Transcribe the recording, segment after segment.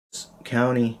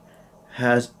County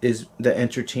is the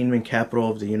entertainment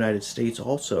capital of the United States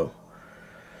also.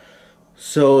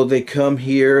 So they come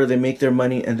here, they make their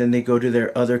money, and then they go to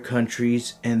their other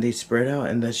countries and they spread out,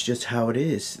 and that's just how it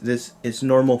is. It's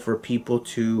normal for people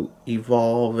to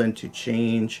evolve and to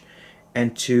change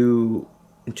and to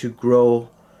grow,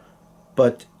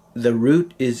 but the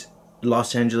root is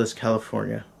Los Angeles,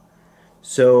 California.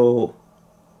 So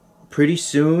pretty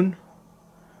soon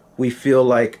we feel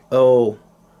like, oh,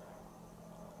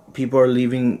 people are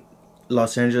leaving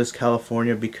Los Angeles,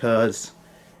 California because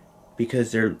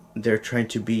they're trying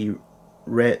to be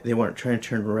red. They weren't trying to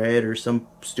turn red or some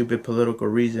stupid political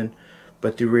reason,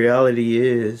 but the reality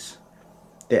is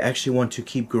they actually want to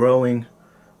keep growing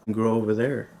and grow over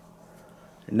there.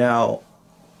 Now,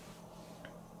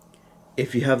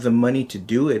 if you have the money to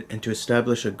do it and to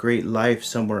establish a great life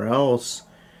somewhere else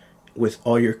with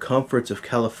all your comforts of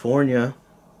California,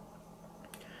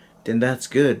 then that's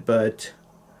good. But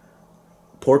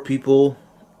poor people,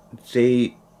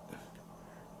 they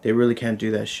really can't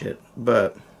do that shit.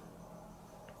 But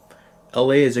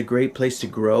LA is a great place to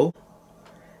grow,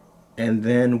 and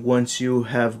then once you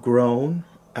have grown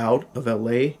out of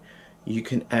LA, you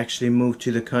can actually move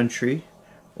to the country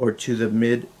or to the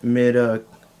mid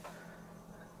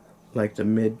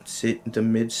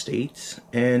states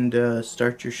and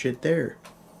start your shit there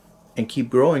and keep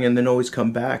growing, and then always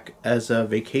come back as a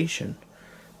vacation.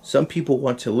 Some people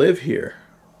want to live here,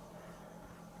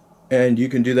 and you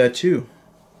can do that too.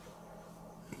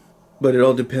 But it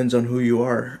all depends on who you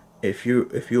are. If you're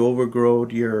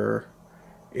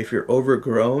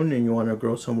overgrown and you want to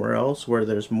grow somewhere else where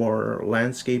there's more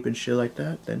landscape and shit like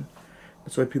that, then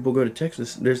that's why people go to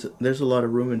Texas. There's a lot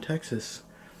of room in Texas.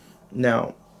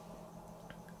 Now,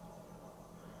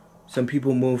 some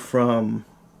people move from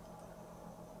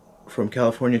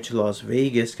California to Las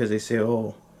Vegas because they say,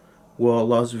 oh, well,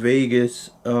 Las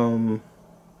Vegas, to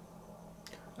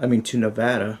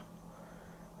Nevada.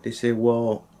 They say,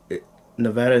 well,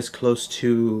 Nevada is close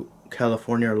to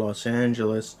California or Los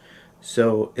Angeles,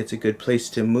 so it's a good place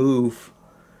to move.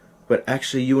 But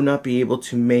actually, you will not be able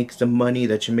to make the money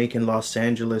that you make in Los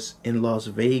Angeles in Las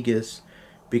Vegas,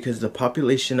 because the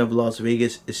population of Las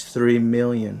Vegas is 3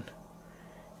 million.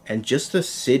 And just the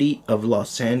city of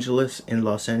Los Angeles in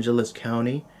Los Angeles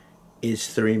County is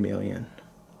 3 million.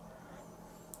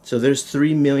 So there's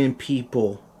 3 million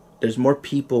people. There's more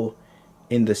people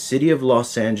in the city of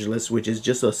Los Angeles, which is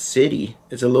just a city.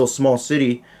 It's a little small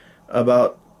city,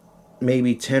 about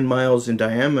maybe 10 miles in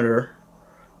diameter.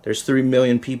 There's 3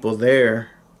 million people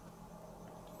there.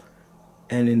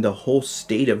 And in the whole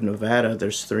state of Nevada,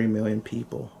 there's 3 million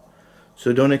people.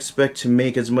 So don't expect to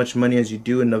make as much money as you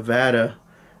do in Nevada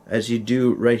as you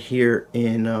do right here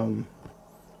in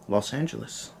Los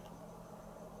Angeles.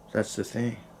 That's the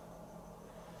thing.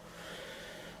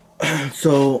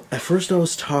 So at first I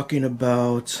was talking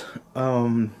about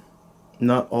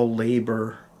not all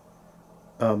labor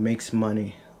makes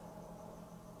money.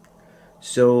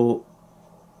 So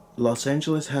Los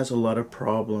Angeles has a lot of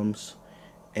problems,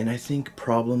 and I think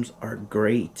problems are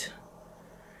great.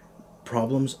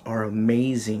 Problems are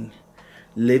amazing.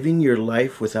 Living your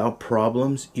life without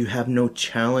problems, you have no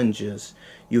challenges,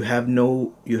 you have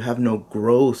no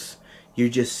growth. You're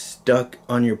just stuck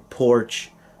on your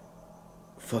porch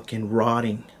fucking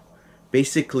rotting.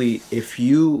 Basically, if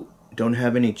you don't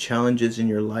have any challenges in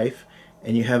your life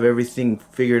and you have everything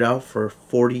figured out for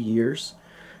 40 years,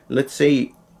 let's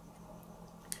say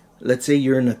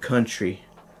you're in a country,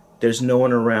 there's no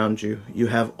one around you, you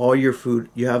have all your food,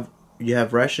 you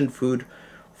have rationed food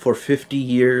for 50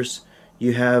 years,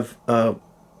 you have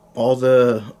all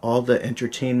the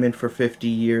entertainment for 50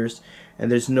 years,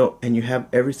 and you have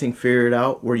everything figured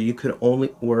out where you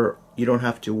don't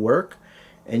have to work,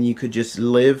 and you could just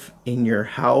live in your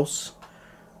house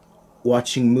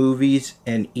watching movies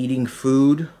and eating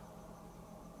food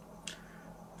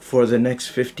for the next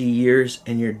 50 years,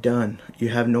 and you're done. You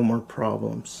have no more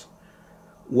problems.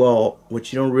 Well,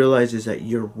 what you don't realize is that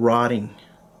you're rotting.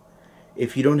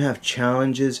 If you don't have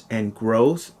challenges and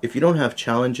growth, if you don't have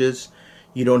challenges,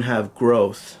 you don't have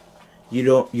growth.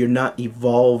 You're not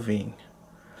evolving.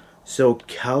 So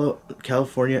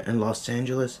California and Los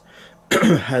Angeles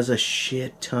has a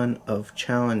shit ton of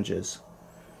challenges.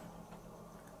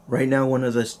 Right now, one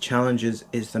of those challenges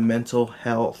is the mental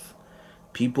health.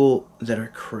 People that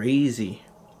are crazy.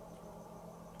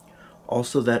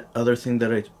 Also, that other thing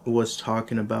that I was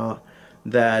talking about,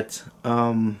 that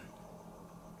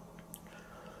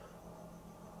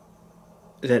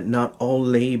that not all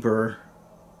labor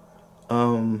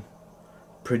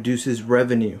produces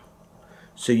revenue.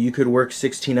 So you could work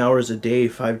 16 hours a day,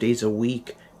 5 days a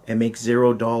week, and make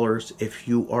 $0 if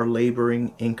you are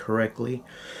laboring incorrectly,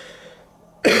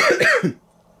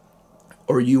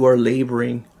 or you are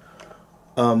laboring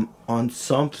on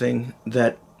something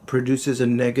that produces a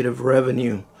negative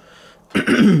revenue.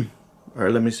 All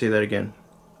right, let me say that again.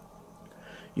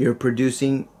 You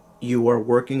are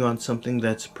working on something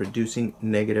that's producing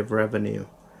negative revenue,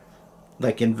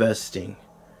 like investing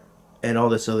and all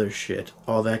this other shit.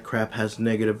 All that crap has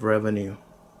negative revenue.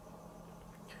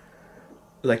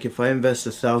 Like if I invest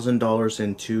 $1,000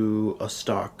 into a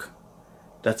stock,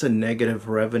 that's a negative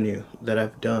revenue that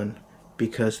I've done,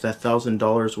 because that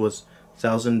 $1,000 was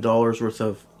 $1,000 worth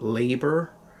of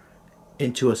labor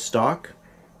into a stock,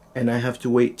 and I have to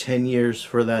wait 10 years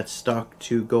for that stock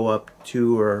to go up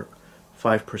 2 or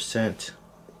 5%.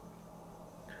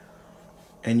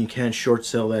 And you can't short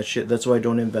sell that shit. That's why I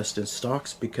don't invest in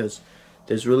stocks, because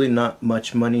there's really not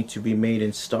much money to be made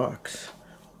in stocks.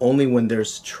 Only when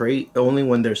there's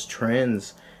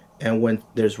trends, and when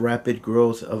there's rapid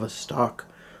growth of a stock.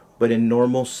 But in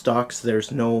normal stocks,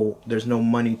 there's no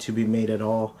money to be made at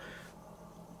all.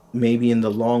 Maybe in the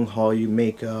long haul you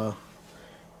make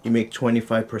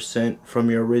 25% from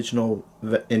your original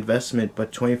investment,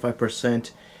 but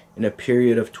 25% in a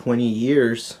period of 20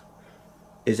 years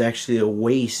is actually a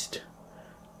waste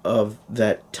of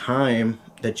that time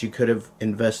that you could have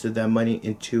invested that money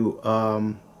into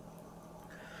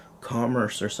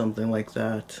commerce or something like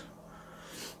that,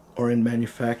 or in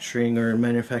manufacturing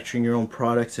your own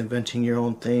products, inventing your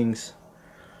own things.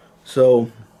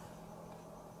 So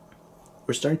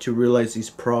we're starting to realize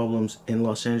these problems in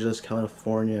Los Angeles,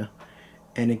 California,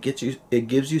 and it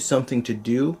gives you something to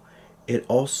do. You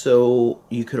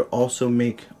could also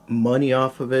make money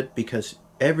off of it, because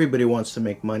everybody wants to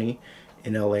make money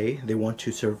in LA. They want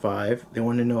to survive. They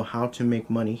want to know how to make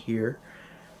money here.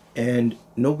 And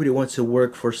nobody wants to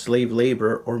work for slave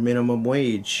labor or minimum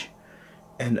wage.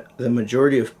 And the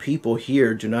majority of people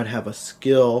here do not have a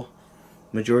skill.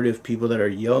 Majority of people that are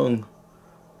young,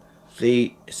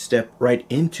 they step right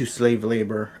into slave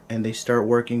labor and they start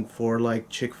working for like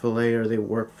Chick-fil-A, or they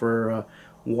work for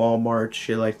Walmart,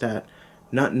 shit like that,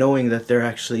 not knowing that they're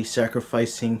actually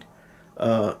sacrificing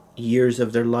years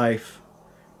of their life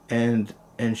and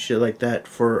shit like that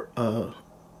for a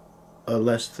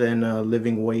less than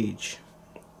living wage.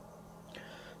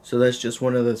 So that's just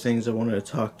one of the things I wanted to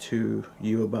talk to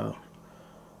you about.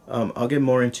 I'll get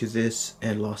more into this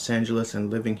and Los Angeles and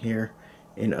living here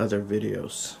in other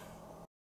videos.